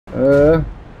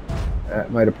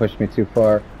That might have pushed me too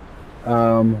far.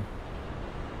 Um,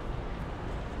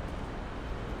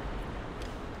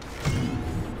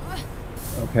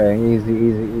 okay, easy,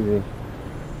 easy, easy.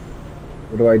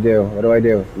 What do I do? What do I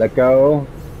do? Let go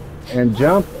and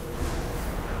jump.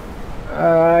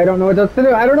 I don't know what else to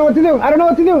do. I don't know what to do. I don't know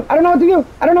what to do. I don't know what to do.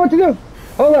 I don't know what to do.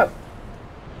 Hold up.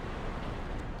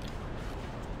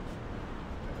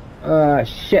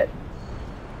 Shit.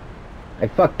 I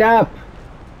fucked up.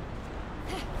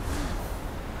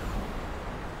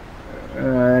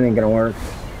 That ain't gonna work.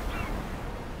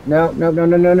 No, no, no,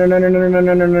 no, no, no, no, no, no, no,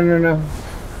 no, no, no, no,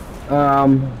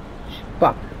 no.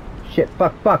 Fuck. Shit,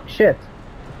 fuck, fuck, shit.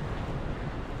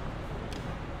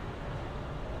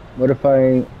 What if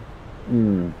I...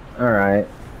 alright.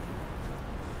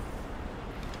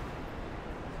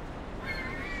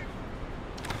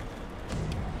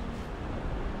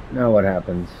 Now what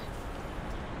happens?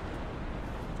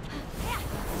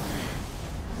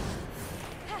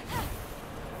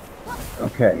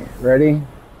 Okay, ready?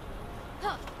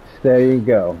 Steady,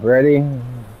 go. Ready?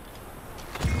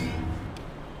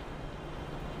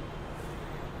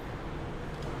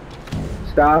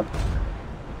 Stop.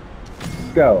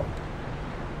 Go.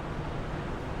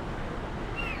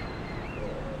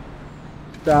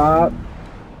 Stop.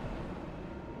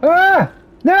 Ah!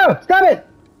 No! Stop it!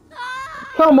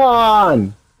 Come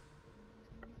on!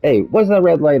 Hey, what's that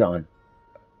red light on?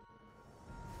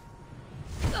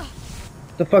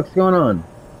 What the fuck's going on?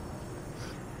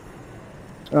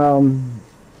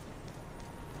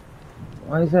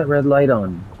 Why is that red light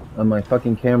on my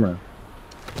fucking camera?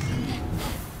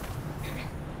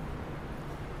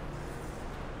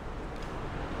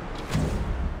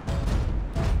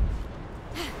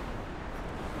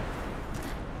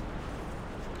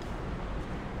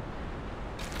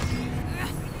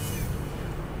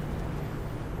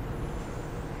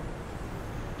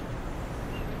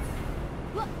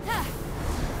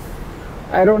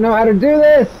 I don't know how to do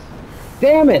this!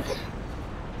 Damn it!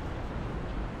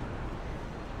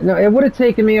 No, it would have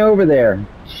taken me over there.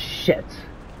 Shit.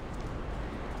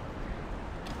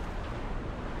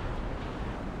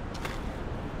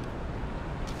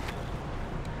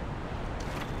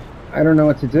 I don't know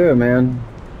what to do, man.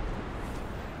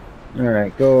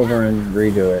 Alright, go over and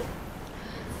redo it.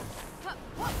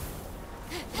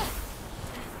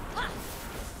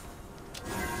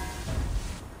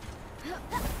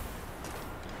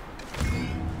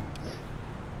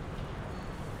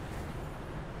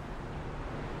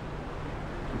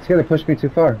 It's gonna push me too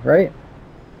far, right?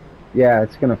 Yeah,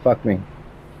 it's gonna fuck me.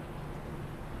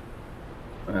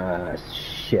 Ah,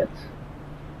 shit.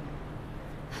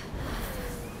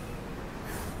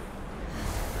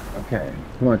 Okay,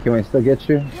 come on, can we still get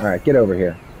you? Alright, get over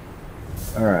here.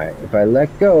 Alright, if I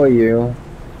let go of you...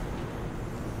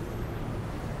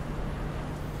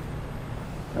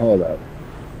 Hold up.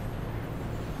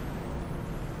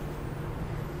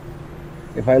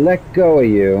 If I let go of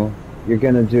you, you're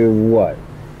gonna do what?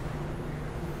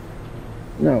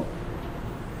 No.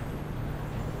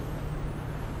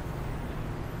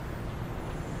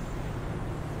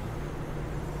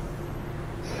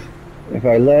 If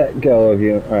I let go of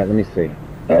you... Alright, let me see.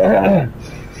 I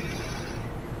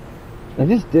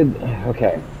just did...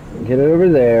 Okay. Get it over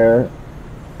there.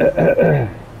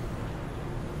 And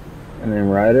then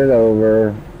ride it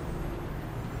over.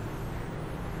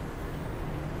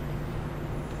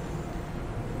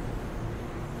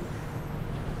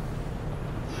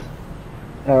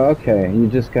 Oh, okay. You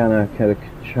just kind of try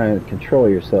to control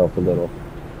yourself a little.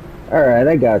 Alright,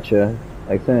 I gotcha.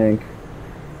 I think.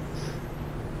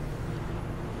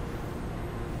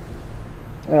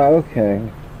 Oh, okay.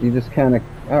 You just kind of...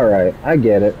 Alright, I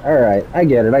get it. Alright, I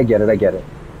get it, I get it, I get it.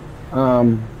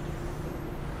 Alright,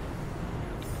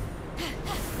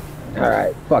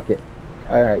 fuck it.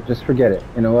 Alright, just forget it.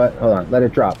 You know what? Hold on, let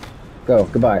it drop. Go,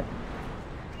 goodbye.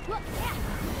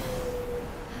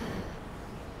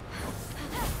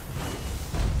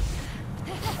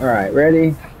 Alright,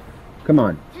 ready? Come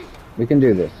on. We can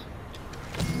do this.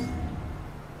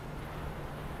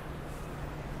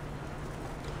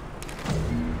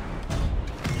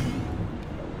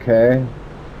 Okay.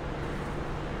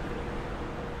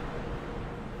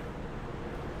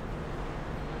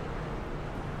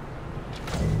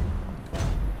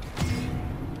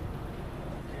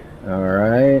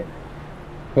 Alright.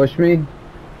 Push me.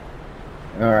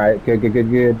 Alright, good, good,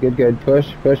 good, good, good, good.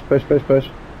 Push, push, push, push, push.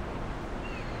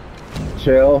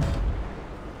 Chill.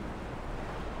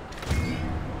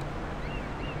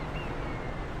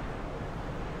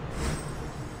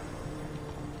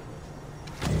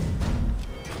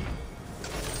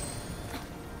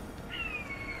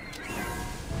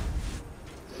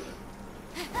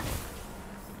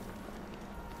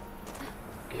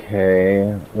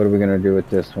 Okay, what are we gonna do with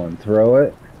this one? Throw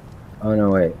it? Oh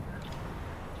no, wait.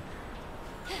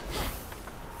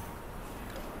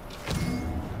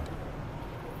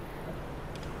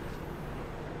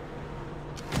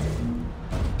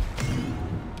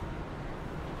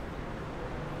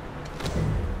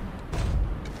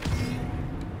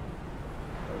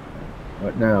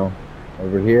 What now?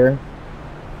 Over here?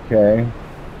 Okay.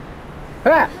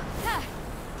 Ha!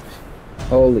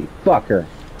 Holy fucker.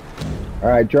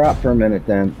 Alright, drop for a minute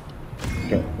then.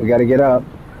 Okay, we gotta get up.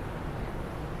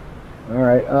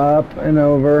 Alright, up and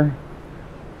over.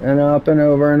 And up and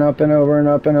over and up and over and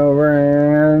up and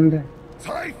over and...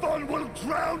 Typhon will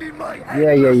drown in my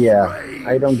Yeah. rage.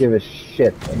 I don't give a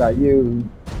shit about you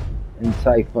and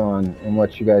Typhon and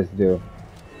what you guys do.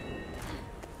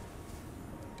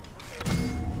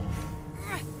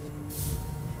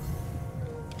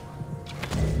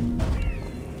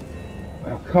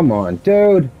 Oh, come on,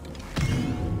 dude.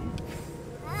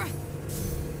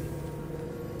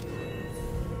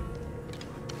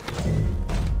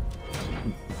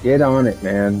 Get on it,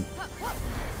 man.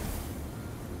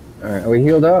 Alright, are we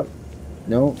healed up?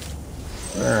 Nope.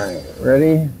 Alright,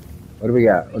 ready? What do we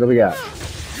got? What do we got?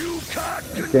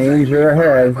 Danger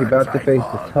ahead. He's about to face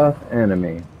a tough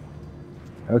enemy.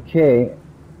 Okay.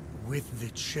 With the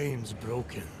chains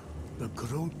broken, the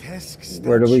grotesque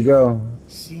Where do we go?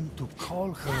 seemed to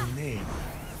call her name.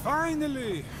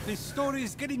 Finally! This story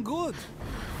is getting good.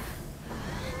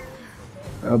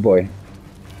 Oh boy.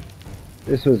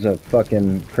 This was a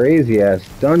fucking crazy ass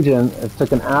dungeon. It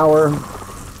took an hour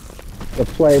to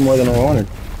play more than I wanted.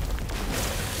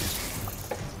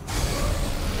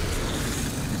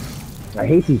 I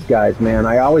hate these guys, man.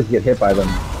 I always get hit by them.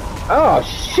 Oh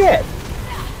shit!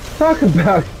 Talk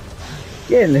about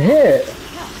getting hit.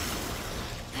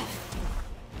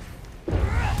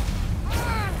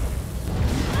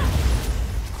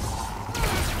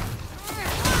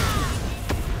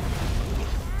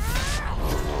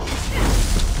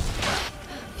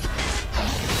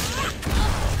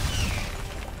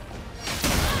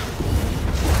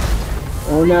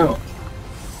 Oh no.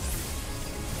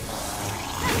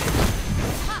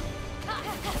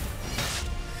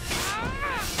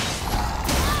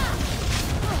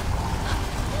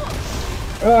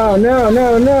 Oh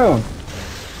no.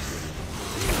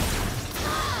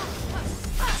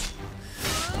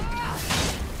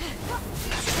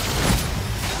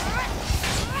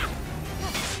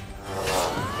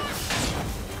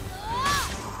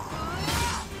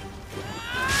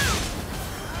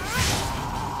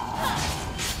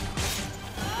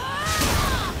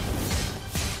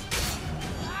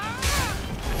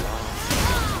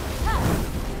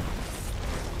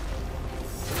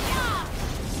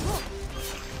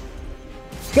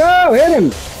 Go! Hit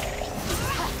him!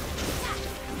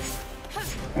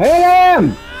 Hit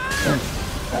him!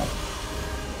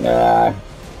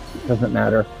 Doesn't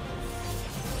matter.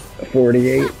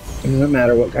 48. Doesn't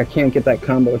matter what. I can't get that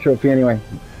combo trophy anyway.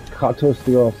 Kottos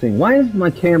the all-seeing. Why is my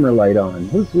camera light on?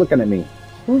 Who's looking at me?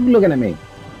 Who's looking at me?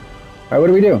 Alright, what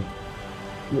do we do?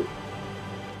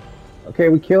 Okay,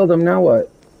 we killed him. Now what?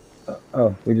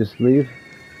 Oh, we just leave?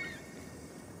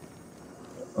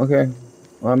 Okay.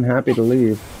 Well, I'm happy to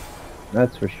leave.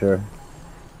 That's for sure.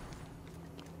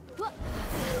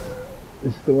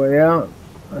 This is the way out.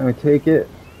 I take it.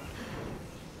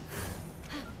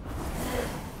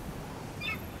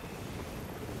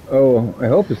 Oh, I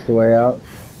hope it's the way out.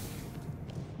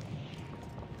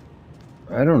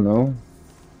 I don't know.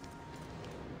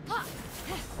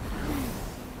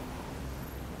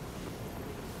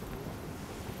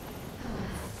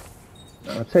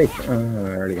 I'll take... I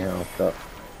already helped up.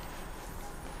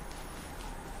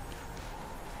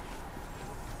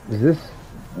 Is this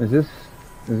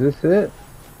it?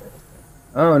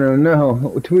 Oh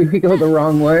no. Do we go the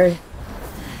wrong way?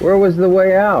 Where was the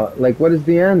way out? Like, what is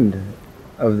the end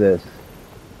of this?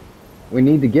 We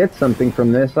need to get something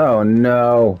from this. Oh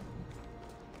no.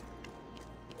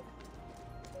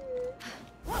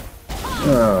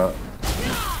 Oh.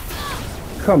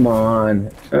 Come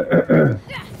on.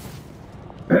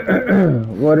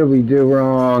 What did we do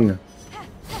wrong?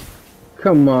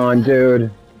 Come on,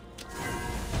 dude.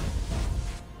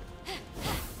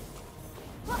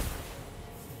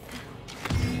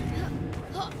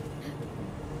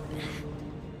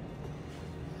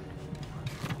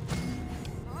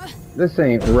 This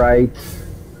ain't right.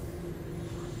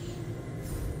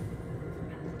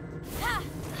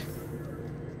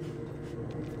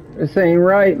 This ain't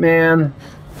right, man.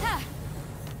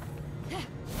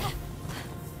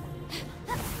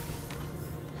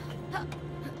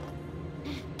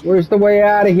 Where's the way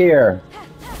out of here?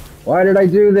 Why did I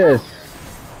do this?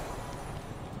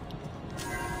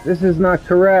 This is not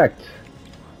correct.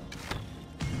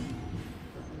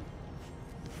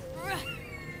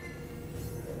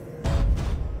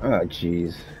 Oh,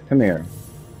 jeez. Come here.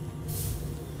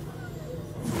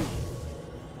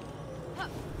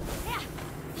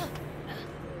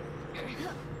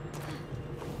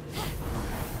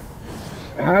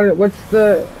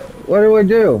 What do I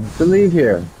do to leave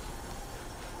here?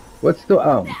 What's the,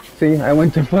 oh, see, I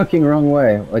went the fucking wrong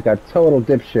way, like a total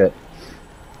dipshit.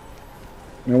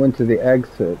 I went to the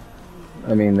exit,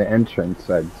 I mean the entrance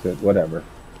exit, whatever.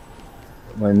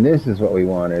 When this is what we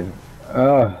wanted.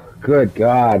 Oh, good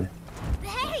God.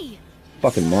 Hey!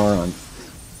 Fucking moron.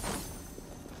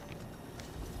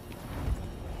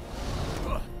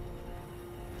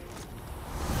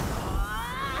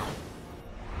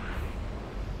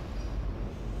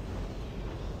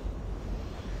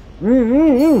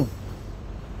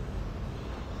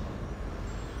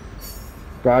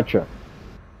 Gotcha.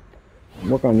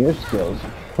 Work on your skills.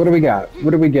 What do we got?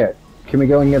 What do we get? Can we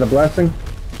go and get a blessing?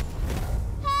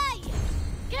 Hey!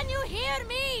 Can you hear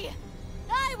me?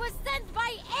 I was sent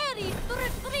by Ares to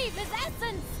retrieve his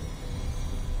essence.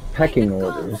 Pecking My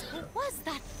God, orders. who was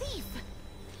that thief?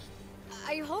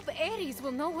 I hope Ares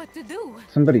will know what to do.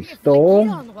 Somebody If stole?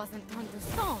 Leon wasn't turned to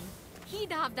stone,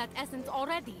 he'd have that essence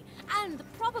already, and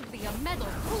probably a medal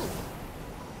too.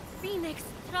 Fenyx,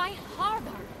 try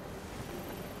harder.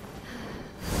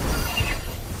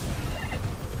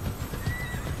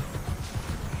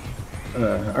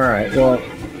 Alright, well,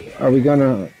 are we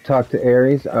gonna talk to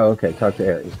Ares? Oh, okay, talk to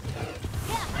Ares.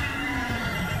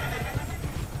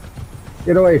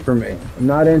 Get away from me. I'm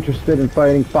not interested in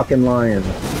fighting fucking lions.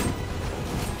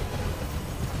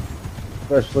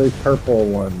 Especially purple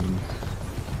ones.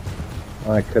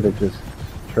 I could have just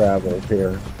traveled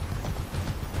here.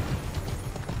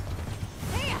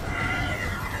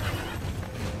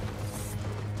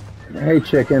 Hey,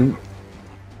 chicken.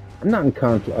 I'm not in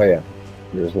conflict. Oh, yeah.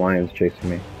 There's lions chasing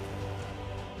me.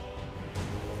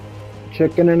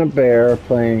 Chicken and a bear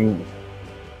playing,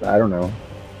 I don't know,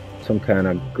 some kind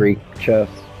of Greek chess.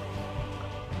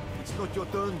 It's not your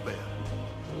turn, Bear.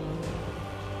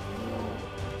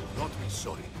 Do not be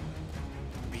sorry.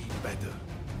 Be better.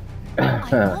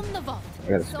 I won the vault. I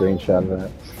got a screenshot of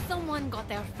that. Someone got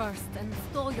there first and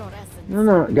stole your essence.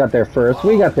 No, got there first.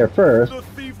 We got there first. The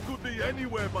thief could be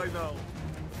anywhere by now.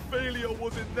 Failure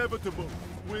was inevitable.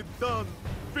 We're done.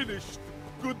 Finished.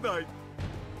 Good night.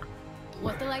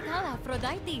 What do I tell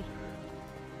Aphrodite?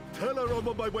 Tell her I'm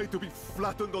on my way to be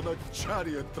flattened on a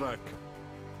chariot track.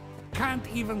 Can't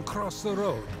even cross the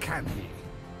road, can he?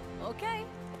 Okay,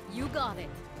 you got it.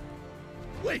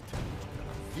 Wait!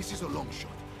 This is a long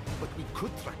shot, but we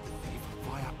could track the thief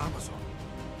via Amazon.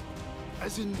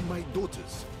 As in my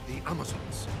daughters, the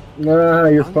Amazons. Ah,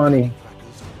 you're Uncanny funny.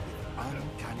 trackers with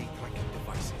uncanny tracking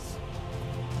devices.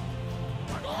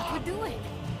 That would do it.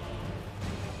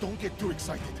 Don't get too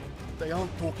excited. They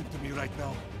aren't talking to me right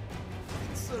now.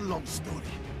 It's a long story.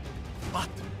 But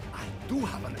I do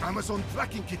have an Amazon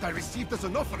tracking kit I received as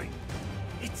an offering.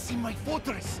 It's in my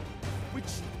fortress, which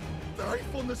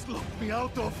Typhon has locked me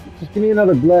out of. Just give me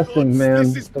another blessing, Gods, man.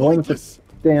 this is The one with pointless.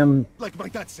 the damn Like my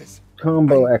dad says.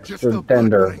 combo I'm just a extender.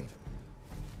 blood-brained.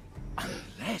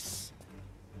 Unless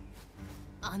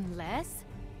Unless?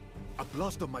 a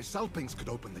blast of my salpings could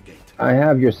open the gate. I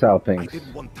have your I salpings.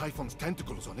 didn't want Typhon's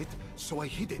tentacles on it, so I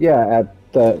hid it. Yeah, at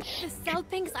the The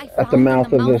salpings I found at the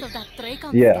mouth in the of mouth this. that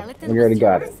Dracon Yeah, skeleton we already was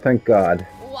got yours? it. Thank God.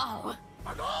 Wow.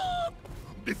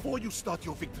 Before you start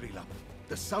your victory lap,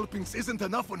 the salpings isn't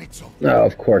enough on its own. No,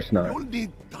 of course not. You'll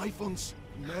need Typhon's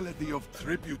melody of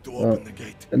tribute to Well, open the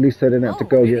gate. at least I didn't have to Oh,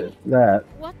 go really? get that.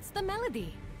 What's the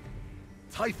melody?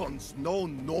 Typhon's no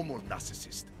normal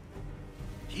narcissist.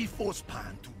 He forced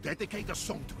Pan to dedicate a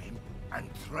song to him and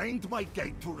trained my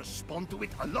gate to respond to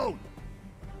it alone.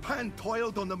 Pan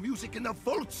toiled on the music in a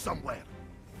vault somewhere.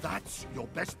 That's your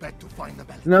best bet to find the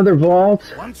melody. Another vault?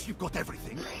 Once you've got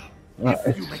everything,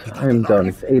 It's, you make it out I'm done. alive,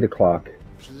 It's 8 o'clock.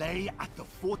 play at the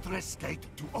fortress gate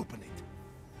to open it.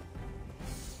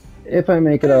 If I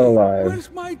make it out alive, Where's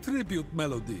my tribute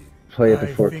melody? play at the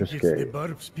I fortress think it's the gate.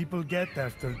 burps people get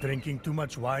after drinking too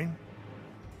much wine.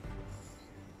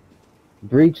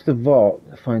 Breach the vault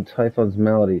to find Typhon's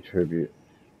melody tribute.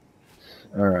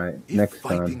 Alright, If next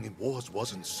fighting time. in wars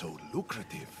wasn't so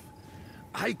lucrative,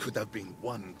 I could have been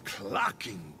one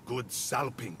clacking good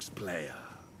Salpinks player.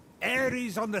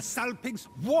 Ares on the Salpings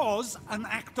was an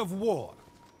act of war.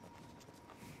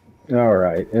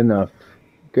 Alright, enough.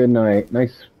 Good night.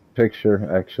 Nice picture,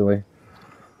 actually.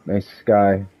 Nice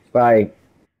sky. Bye.